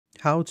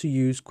How to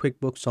use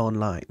QuickBooks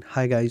Online.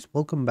 Hi guys,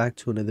 welcome back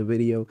to another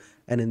video,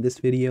 and in this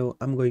video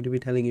I'm going to be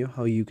telling you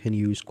how you can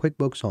use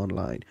QuickBooks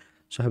Online.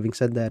 So having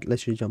said that,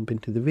 let's just jump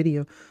into the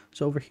video.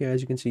 So over here,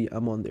 as you can see,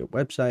 I'm on their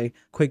website,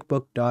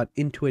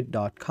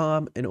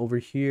 quickbook.intuit.com, and over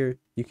here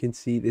you can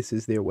see this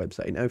is their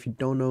website. Now if you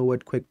don't know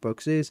what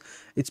QuickBooks is,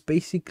 it's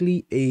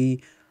basically a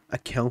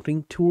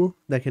accounting tool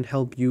that can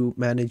help you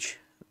manage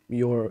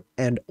your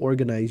and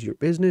organize your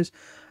business,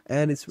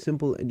 and it's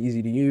simple and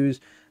easy to use.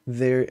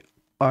 There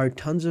are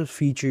tons of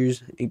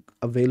features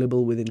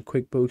available within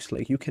QuickBooks,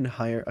 like you can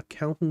hire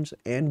accountants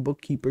and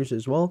bookkeepers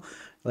as well,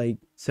 like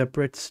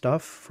separate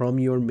stuff from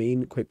your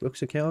main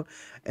QuickBooks account,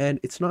 and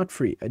it's not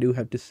free, I do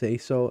have to say.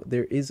 So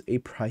there is a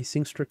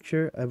pricing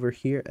structure over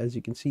here. As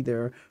you can see,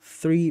 there are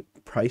 3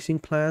 pricing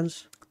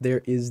plans.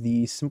 There is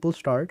the Simple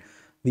Start,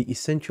 the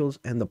Essentials,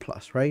 and the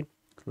Plus, right?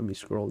 Let me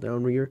scroll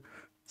down here.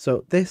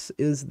 So this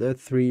is the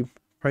 3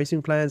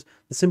 pricing plans.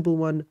 The simple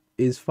one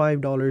is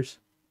 $5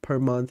 per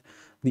month.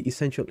 The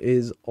essential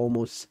is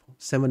almost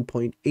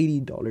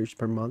 $7.80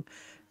 per month,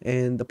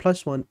 and the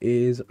plus one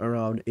is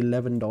around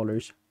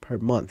 $11 per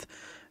month.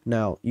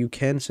 Now you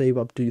can save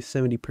up to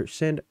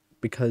 70%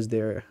 because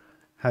they're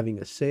having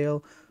a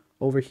sale.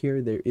 Over here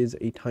there is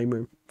a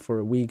timer for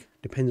a week,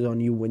 depends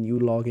on you when you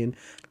log in,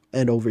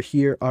 and over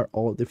here are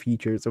all the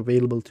features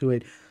available to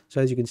it.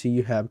 So as you can see,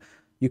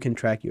 you can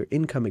track your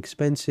income,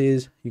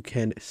 expenses, you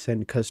can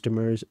send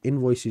customers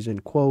invoices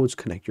and quotes,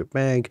 connect your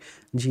bank,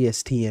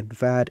 GST and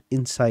VAT,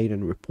 insight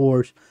and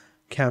reports,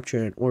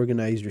 capture and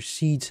organize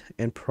receipts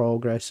and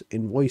progress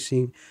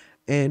invoicing,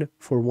 and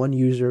for one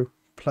user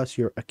plus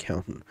your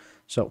accountant.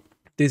 So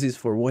this is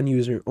for one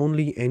user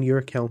only and your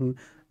accountant,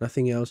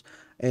 nothing else.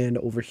 And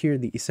over here,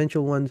 the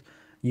essential ones,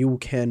 you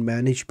can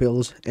manage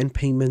bills and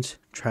payments,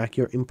 track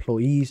your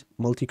employees,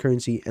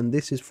 multi-currency, and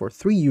this is for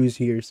 3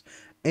 users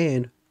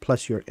and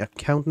plus your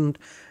accountant.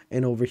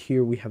 And over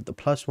here we have the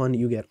plus one.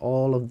 You get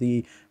all of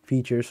the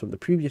features from the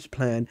previous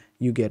plan.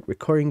 You get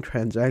recurring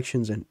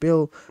transactions and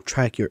bill,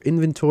 track your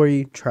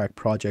inventory, track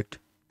project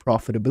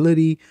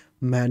profitability,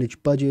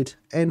 manage budget,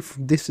 and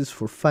this is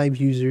for 5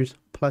 users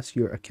plus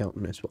your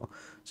accountant as well.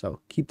 So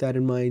keep that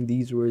in mind.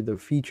 These were the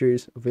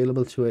features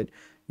available to it.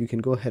 You can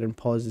go ahead and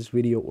pause this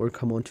video or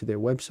come onto their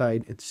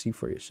website and see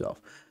for yourself.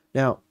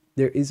 Now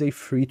there is a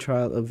free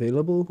trial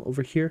available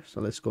over here, so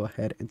let's go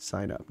ahead and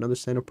sign up. Now the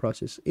sign up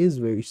process is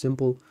very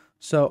simple.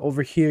 So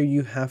over here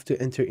you have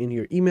to enter in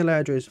your email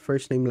address,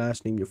 first name,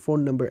 last name, your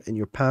phone number, and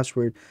your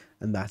password,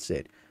 and that's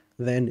it.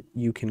 Then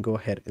you can go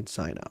ahead and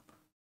sign up.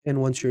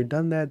 And once you're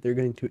done that, they're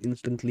going to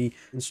instantly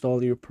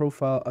install your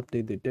profile,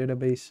 update the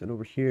database, and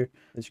over here,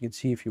 as you can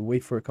see, if you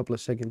wait for a couple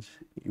of seconds,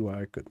 you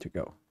are good to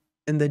go.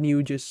 And then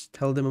you just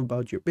tell them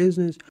about your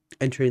business,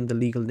 enter in the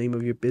legal name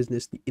of your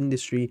business, the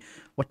industry,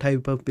 what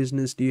type of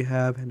business do you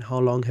have, and how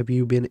long have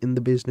you been in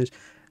the business,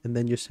 and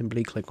then just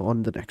simply click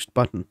on the next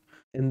button.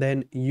 And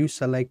then you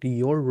select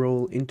your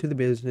role into the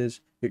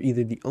business. You're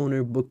either the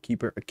owner,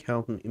 bookkeeper,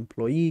 accountant,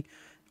 employee,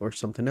 or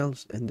something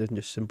else, and then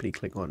just simply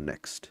click on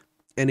next.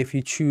 And if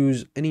you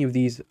choose any of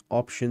these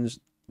options,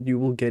 you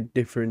will get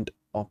different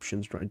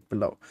options right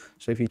below.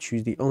 So if you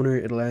choose the owner,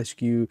 it'll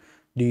ask you,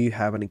 do you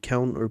have an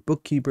accountant or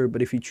bookkeeper?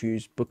 But if you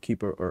choose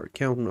bookkeeper or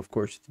accountant, of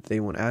course they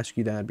won't ask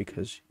you that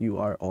because you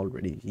are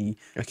already the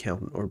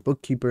accountant or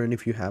bookkeeper. And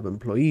if you have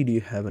employee, do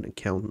you have an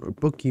accountant or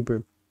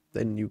bookkeeper?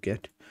 Then you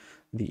get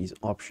these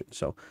options.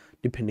 So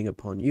depending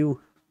upon you,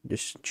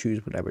 just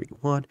choose whatever you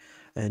want.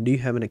 And do you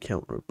have an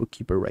accountant or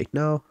bookkeeper right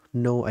now?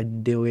 No, I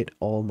do it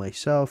all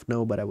myself.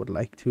 No, but I would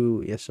like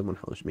to. Yes, someone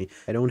helps me.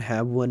 I don't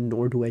have one,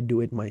 nor do I do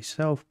it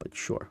myself, but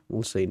sure,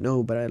 we'll say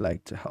no, but I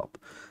like to help.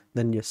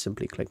 Then just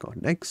simply click on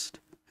next.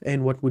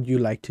 And what would you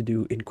like to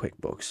do in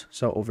QuickBooks?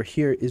 So over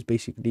here is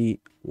basically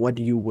what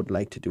you would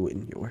like to do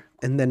in your,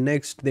 and then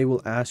next they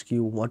will ask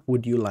you what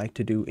would you like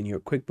to do in your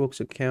QuickBooks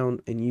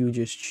account, and you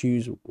just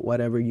choose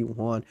whatever you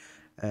want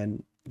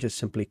and just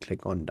simply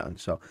click on done.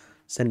 So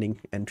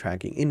sending and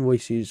tracking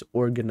invoices,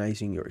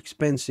 organizing your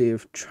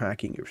expenses,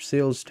 tracking your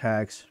sales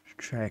tax,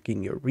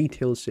 tracking your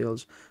retail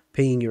sales,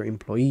 paying your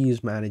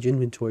employees, manage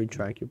inventory,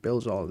 track your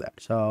bills, all that.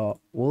 So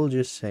we'll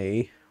just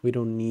say we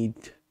don't need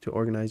to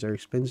organize our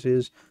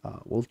expenses.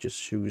 We'll just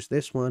choose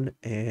this one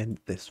and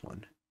this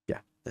one.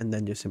 Yeah, and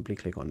then just simply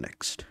click on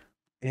next.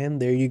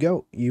 And there you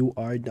go, you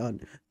are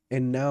done.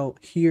 And now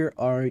here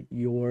are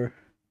your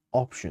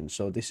options.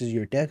 So this is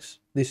your desk,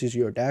 this is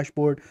your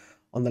dashboard.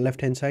 On the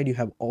left hand side you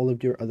have all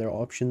of your other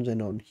options,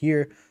 and on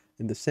here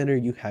in the center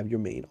you have your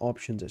main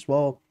options as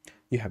well.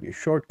 You have your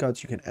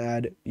shortcuts. You can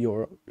add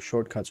your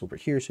shortcuts over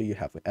here. So you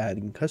have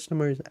adding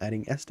customers,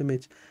 adding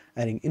estimates,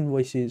 adding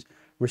invoices,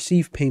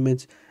 receive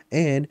payments,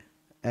 and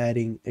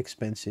adding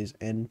expenses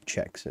and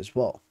checks as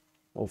well.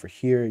 Over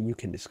here you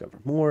can discover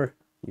more.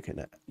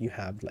 You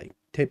have like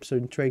tips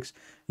and tricks.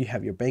 You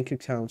have your bank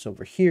accounts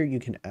over here. You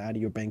can add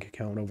your bank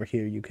account over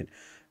here. You can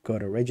go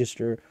to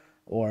register,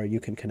 or you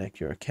can connect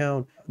your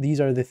account.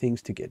 These are the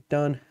things to get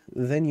done.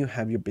 Then you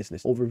have your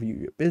business overview,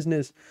 your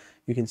business.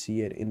 You can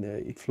see it in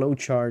the flow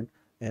chart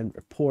and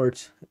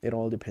reports. It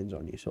all depends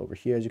on you. So over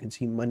here, as you can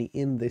see, money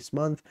in this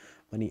month,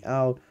 money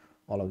out,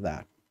 all of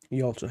that.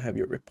 You also have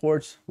your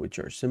reports, which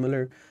are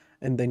similar,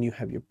 and then you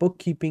have your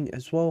bookkeeping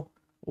as well.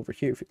 Over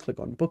here, if you click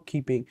on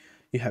bookkeeping,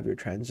 you have your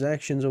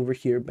transactions over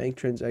here, bank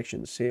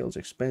transactions, sales,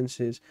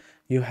 expenses.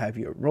 You have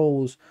your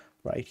roles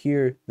right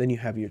here. Then you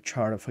have your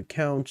chart of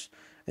accounts,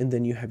 and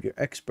then you have your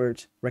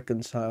experts,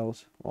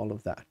 reconciles, all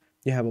of that.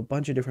 You have a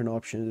bunch of different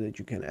options that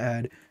you can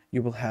add.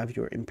 You will have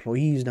your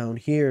employees down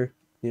here.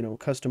 You know,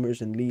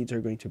 customers and leads are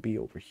going to be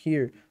over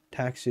here,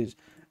 taxes.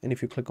 And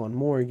if you click on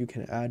more, you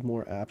can add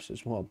more apps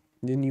as well.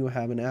 Then you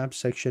have an app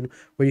section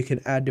where you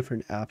can add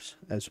different apps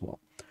as well.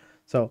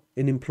 So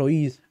in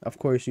employees, of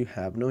course, you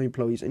have no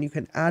employees, and you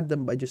can add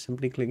them by just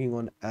simply clicking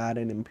on add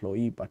an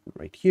employee button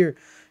right here.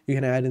 You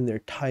can add in their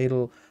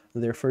title,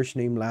 their first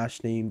name,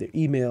 last name, their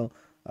email,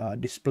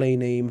 display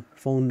name,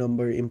 phone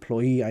number,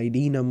 employee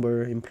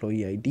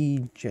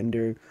ID,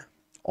 gender,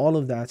 all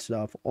of that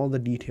stuff, all the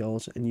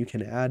details, and you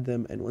can add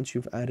them. And once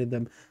you've added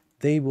them,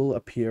 they will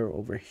appear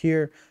over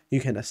here. You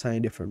can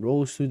assign different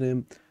roles to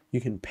them.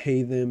 You can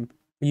pay them.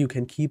 You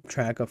can keep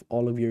track of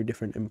all of your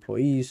different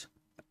employees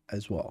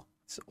as well.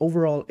 It's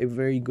overall a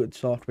very good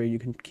software. You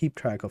can keep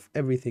track of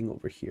everything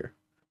over here.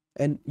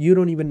 And you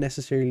don't even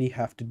necessarily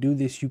have to do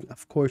this.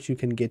 Of course, you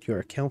can get your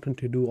accountant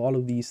to do all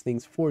of these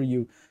things for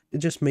you. It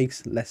just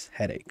makes less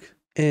headache.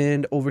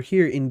 And over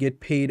here in Get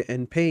Paid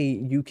and Pay,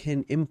 you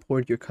can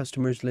import your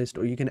customers list,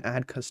 or you can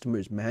add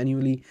customers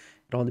manually.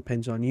 It all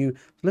depends on you.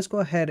 So let's go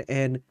ahead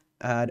and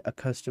add a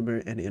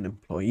customer and an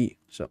employee.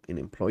 So in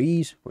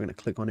employees, we're going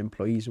to click on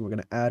employees, and we're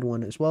going to add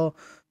one as well.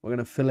 We're going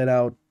to fill it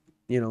out,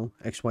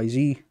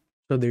 XYZ.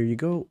 So there you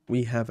go.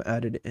 We have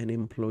added an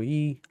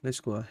employee. Let's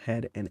go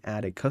ahead and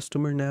add a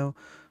customer now.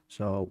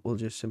 So we'll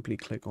just simply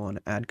click on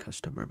add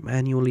customer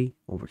manually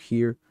over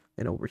here.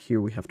 And over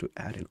here, we have to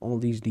add in all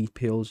these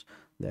details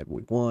that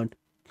we want: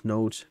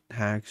 notes,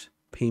 tax,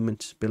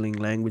 payments, billing,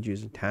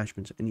 languages,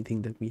 attachments,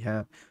 anything that we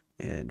have,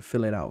 and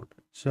fill it out.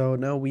 So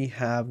now we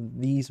have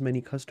these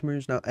many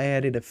customers. Now I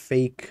added a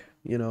fake,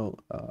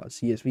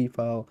 CSV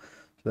file.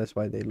 So that's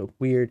why they look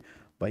weird.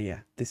 But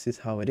yeah, this is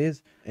how it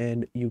is,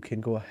 and you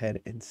can go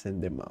ahead and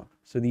send them out.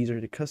 So these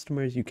are the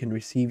customers. You can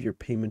receive your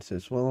payments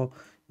as well.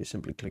 You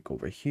simply click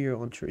over here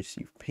on to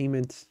receive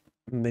payments,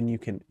 and then you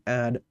can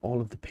add all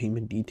of the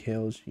payment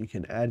details. You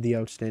can add the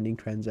outstanding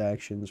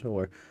transactions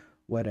or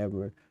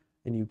whatever,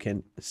 and you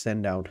can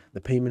send out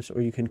the payments,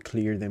 or you can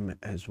clear them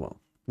as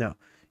well. Now,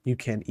 you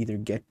can either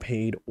get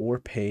paid or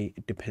pay.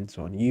 It depends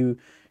on you.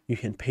 You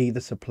can pay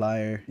the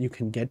supplier, you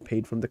can get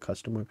paid from the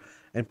customer,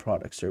 and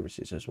product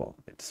services as well.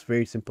 It's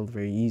very simple,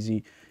 very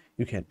easy.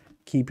 You can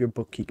keep your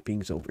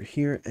bookkeepings over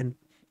here, and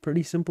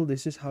pretty simple.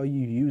 This is how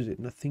you use it.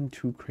 Nothing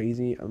too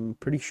crazy. I'm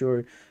pretty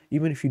sure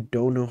even if you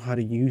don't know how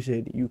to use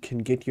it, you can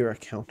get your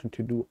accountant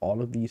to do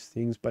all of these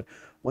things. But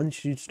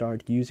once you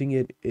start using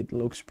it, it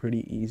looks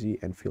pretty easy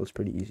and feels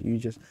pretty easy. You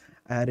just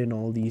add in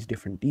all these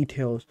different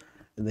details,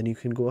 and then you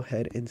can go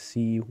ahead and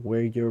see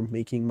where you're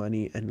making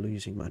money and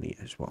losing money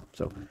as well.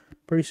 So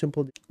pretty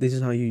simple. This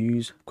is how you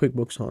use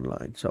QuickBooks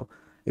Online. So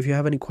if you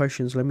have any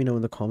questions, let me know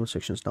in the comment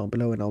sections down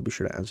below, and I'll be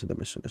sure to answer them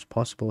as soon as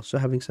possible. So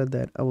having said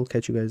that, I will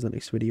catch you guys in the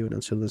next video, and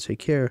until then, take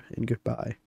care and goodbye.